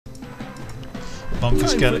Monk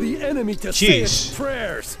is Time getting... for the enemy to say its Jeez.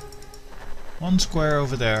 prayers. One square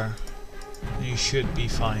over there. You should be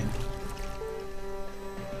fine.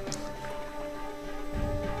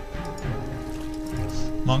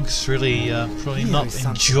 Monk's really probably Here not is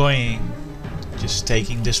something. enjoying just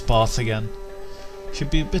taking this path again.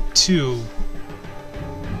 Should be a bit too...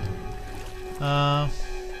 I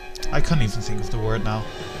can't even think of the word now.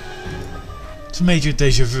 It's a major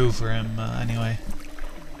deja vu for him anyway.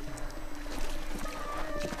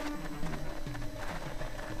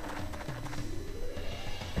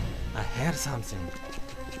 I heard something.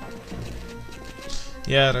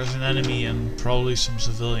 Yeah, there's an enemy and probably some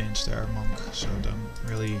civilians there, Monk, so don't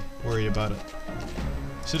really worry about it.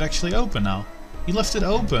 Is it actually open now? He left it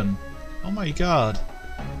open! Oh my god.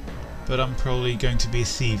 But I'm probably going to be a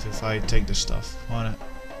thief if I take this stuff, won't it?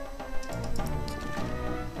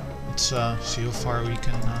 Let's see how far we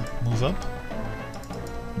can move up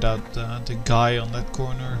without the guy on that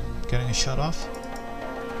corner getting a shot off.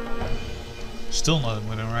 Still not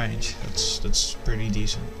within range. That's pretty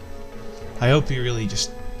decent. I hope he really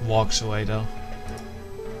just walks away though.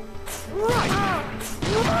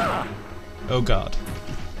 Oh god.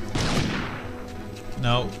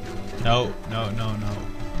 No. No, no, no, no.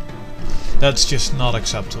 That's just not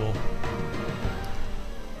acceptable.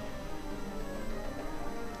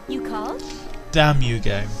 You called? Damn you,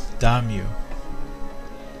 game. Damn you.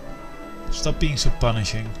 Stop being so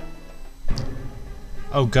punishing.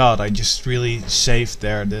 Oh god, I just really saved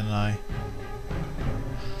there, didn't I?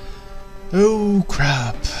 Oh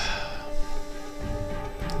crap.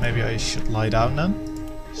 Maybe I should lie down then,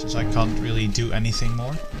 since I can't really do anything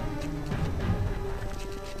more.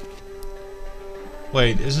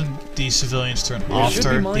 Wait, isn't the civilians turn You after should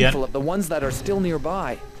be the mindful of the ones that are still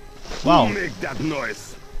nearby. Wow, Who make that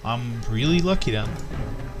noise? I'm really lucky then.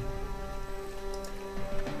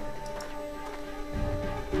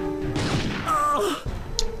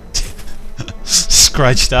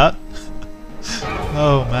 Scratch that.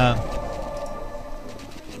 Oh man.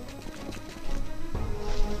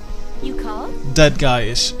 You called? That guy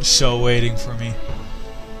is so waiting for me.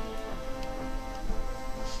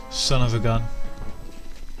 Son of a gun.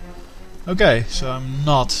 Okay, so I'm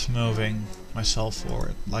not moving myself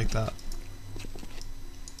forward like that.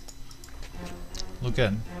 Look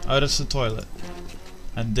in. Oh, that's the toilet.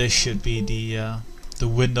 And this should be the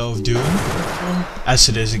window of doom. As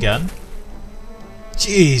it is again.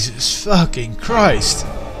 Jesus fucking Christ.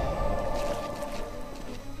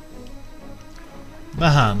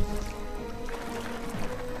 Man.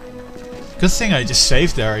 Good thing I just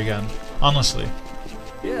saved there again. Honestly.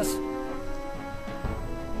 Yes.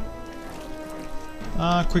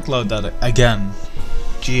 Quick load that again.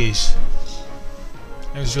 Jeez.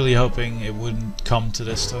 I was really hoping it wouldn't come to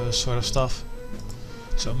this sort of stuff.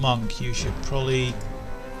 So Monk, you should probably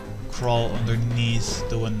crawl underneath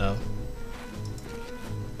the window.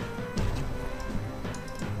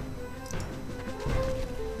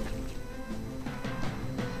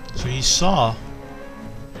 So he saw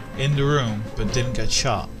in the room but didn't get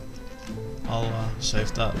shot. I'll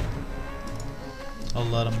save that. I'll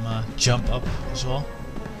let him jump up as well.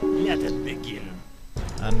 Let it begin.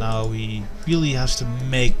 And now he really has to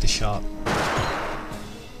make the shot.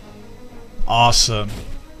 Awesome.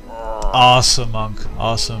 Awesome, Monk.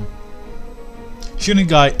 Awesome. Shooting a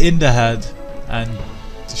guy in the head and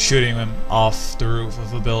shooting him off the roof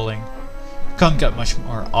of a building. Can't get much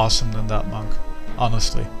more awesome than that, Monk.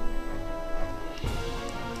 Honestly.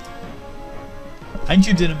 And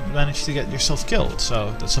you didn't manage to get yourself killed,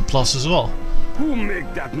 so that's a plus as well. Who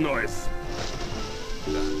make that noise?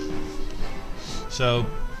 So,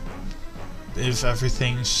 if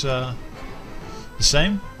everything's the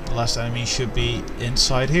same, the last enemy should be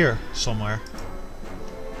inside here somewhere.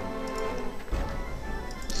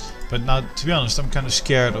 But now, to be honest, I'm kind of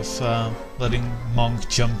scared of letting Monk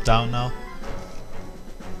jump down now.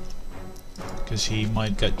 Because he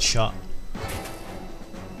might get shot.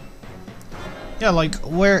 Yeah, like,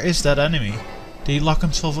 where is that enemy? Did he lock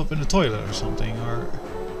himself up in the toilet or something? Or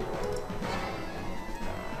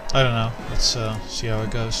I don't know. Let's see how it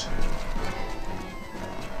goes.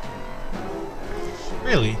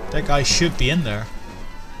 Really? That guy should be in there.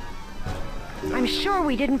 I'm sure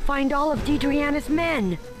we didn't find all of Deidreana's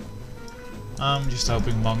men. I'm just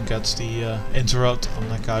hoping Monk gets the interrupt on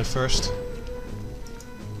that guy first.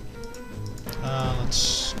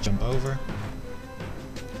 Let's jump over.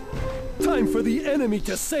 Time for the enemy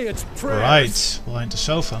to say its prayers. Right, behind the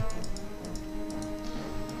sofa.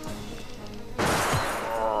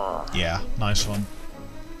 Yeah, nice one.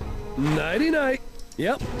 Nighty-night.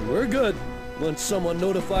 Yep, we're good. Once someone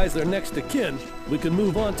notifies their next of kin, we can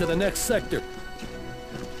move on to the next sector.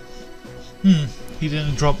 He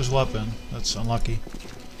didn't drop his weapon. That's unlucky.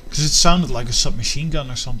 Because it sounded like a submachine gun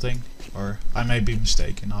or something. Or I may be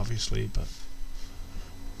mistaken, obviously, but...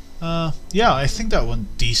 yeah, I think that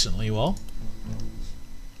went decently well.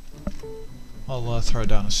 I'll throw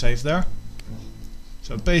down a save there.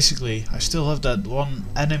 So basically, I still have that one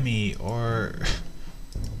enemy or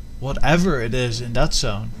whatever it is in that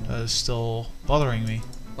zone that is still bothering me.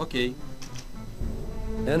 Okay.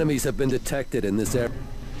 Enemies have been detected in this area.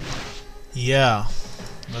 Yeah,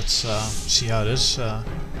 let's see how this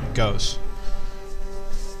goes.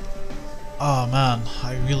 Oh man,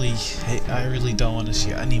 I really don't want to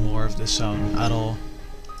see any more of this zone at all.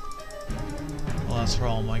 Well, I'll throw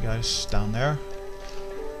all my guys down there.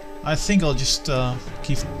 I think I'll just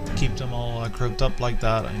keep them all grouped up like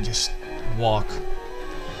that and just walk.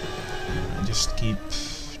 And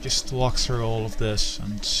just walk through all of this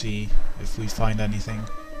and see if we find anything.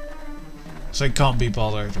 So I can't be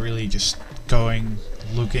bothered really just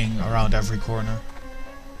looking around every corner.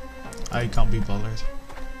 I can't be bothered.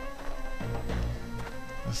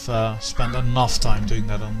 I've spent enough time doing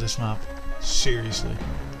that on this map. Seriously.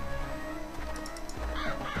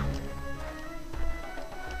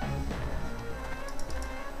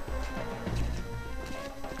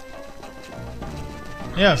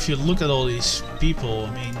 Yeah, if you look at all these people,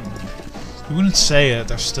 I mean, you wouldn't say it,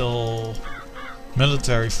 there's still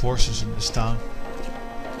military forces in this town.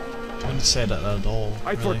 I wouldn't say that at all.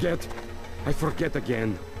 I really. forget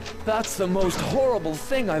again. That's the most horrible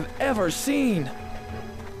thing I've ever seen.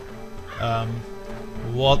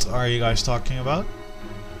 What are you guys talking about?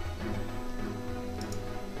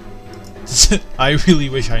 I really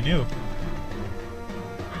wish I knew.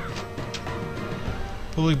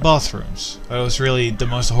 Public bathrooms. That was really the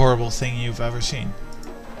most horrible thing you've ever seen.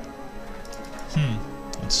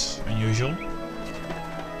 That's unusual.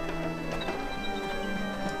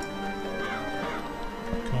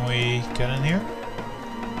 Can we get in here?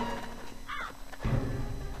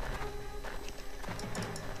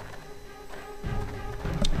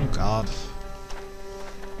 Oh god.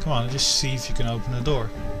 Come on, just see if you can open the door.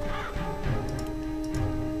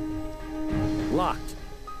 Locked.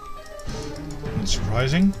 That's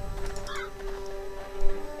surprising.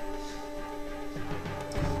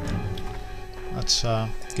 Let's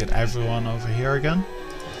get everyone over here again.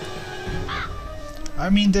 I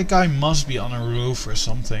mean, that guy must be on a roof or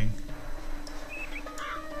something.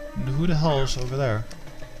 And who the hell is over there?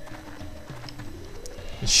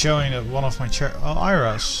 It's showing that one of my oh,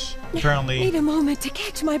 Ira's apparently. Need a moment to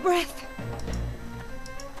catch my breath.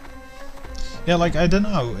 Yeah, like I don't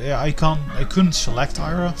know. Yeah, I couldn't select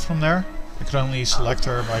Ira from there. I could only select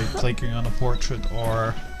her by clicking on a portrait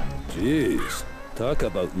or... Jeez, talk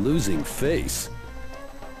about losing face.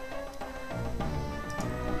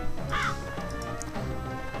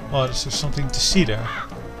 Oh, is there something to see there?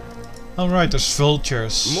 Oh right, there's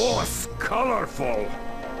vultures. Most colorful.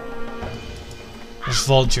 There's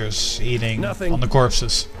vultures eating Nothing. on the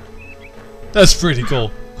corpses. That's pretty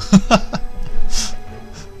cool.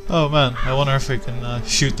 Oh man, I wonder if I can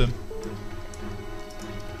shoot them.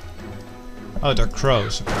 Oh, they're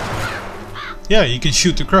crows. Yeah, you can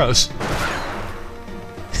shoot the crows.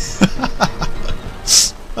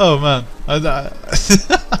 Oh man.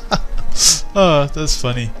 Oh, that's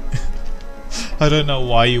funny. I don't know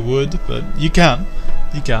why you would, but you can.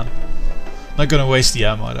 You can. Not gonna waste the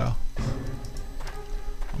ammo though.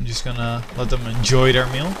 I'm just gonna let them enjoy their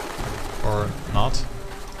meal. Or not.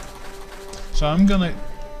 So I'm gonna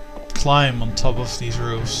climb on top of these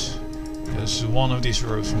roofs. Because one of these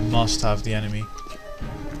roofs must have the enemy.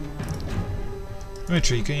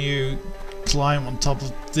 Dimitri, can you climb on top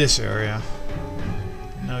of this area?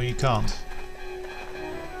 No, you can't.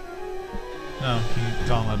 No, you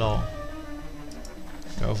can't at all.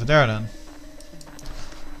 Go over there then.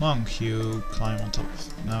 Monk, you climb on top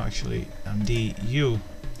of... No, actually, MD, you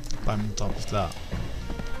climb on top of that.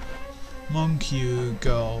 Monk, you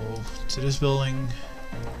go to this building.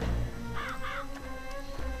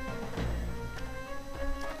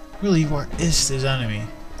 Really, where is this enemy?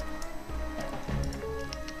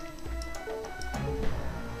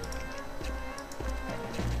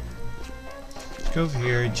 Let's go over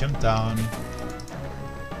here, jump down.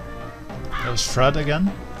 That was Fred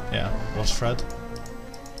again? Yeah, it was Fred.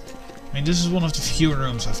 I mean, this is one of the few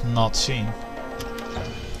rooms I've not seen.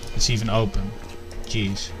 It's even open.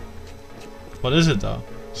 Jeez. What is it though?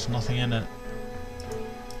 There's nothing in it.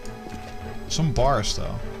 Some bars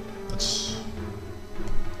though. That's...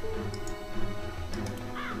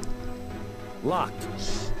 Locked.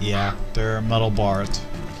 Yeah, they're metal barred.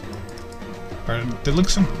 Or they look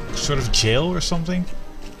some sort of jail or something.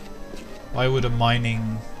 Why would a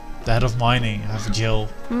mining The head of mining have a jail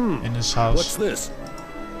in his house. What's this?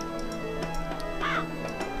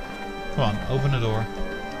 Come on, open the door.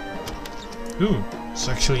 Ooh, it's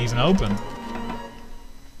actually even open.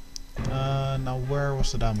 Now where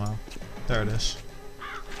was the demo? There it is.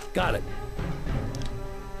 Got it.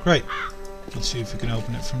 Great. Let's see if we can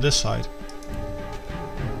open it from this side.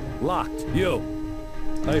 Locked. You.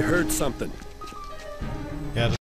 I heard something.